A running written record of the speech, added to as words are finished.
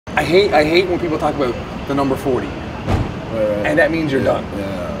I hate when people talk about the number 40, and that means you're done.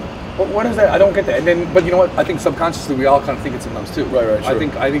 Yeah. But what is that? I don't get that. And then, but you know what? I think subconsciously we all kind of think it sometimes too. Right. Sure.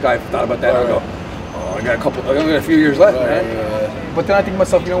 I think I've thought about that. And I go, oh, I got a few years left, man. Yeah. But then I think to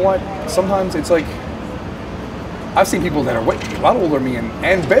myself, you know what? Sometimes it's like I've seen people that are a lot older than me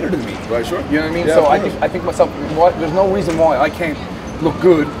and better than me. Right. Sure. You know what I mean? Yeah, So I think to myself, what? There's no reason why I can't look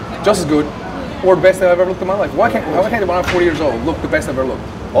good, just as good, or the best that I've ever looked in my life. Why can't when I'm 40 years old look the best I've ever looked?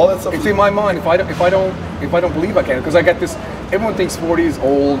 All that stuff. It's in my mind. If I don't believe I can, because I got this. Everyone thinks 40 is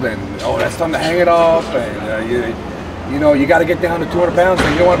old, and that's time to hang it up, and you got to get down to 200 pounds,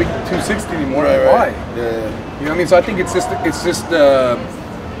 and you don't want to be 260 anymore. Right. Why? Yeah. You know what I mean? So I think it's just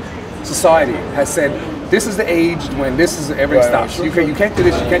society has said this is the age when this is everything stops. Sure, you can't do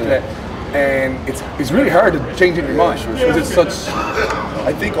this, you can't do that, and it's really hard to change it in your mind because it's such.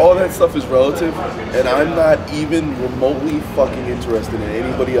 I think all that stuff is relative, and I'm not even remotely fucking interested in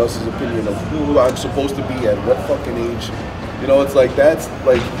anybody else's opinion of who I'm supposed to be at what fucking age. You know, it's like that's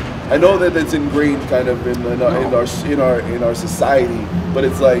like I know that that's ingrained kind of in our society, but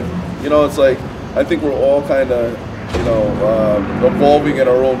it's like it's like I think we're all kind of evolving at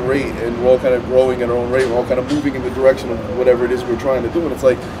our own rate, and we're all kind of growing at our own rate. We're all kind of moving in the direction of whatever it is we're trying to do, and it's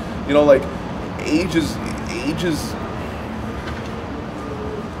like like age is.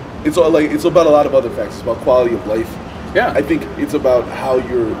 It's all like it's about a lot of other factors. It's about quality of life. Yeah, I think it's about how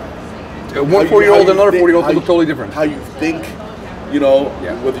you're. One 4-year-old and another 4-year-old look totally different. How you think,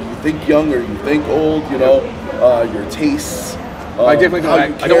 whether you think young or you think old, your tastes. I definitely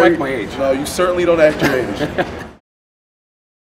don't. I don't act my age. No, you certainly don't act your age.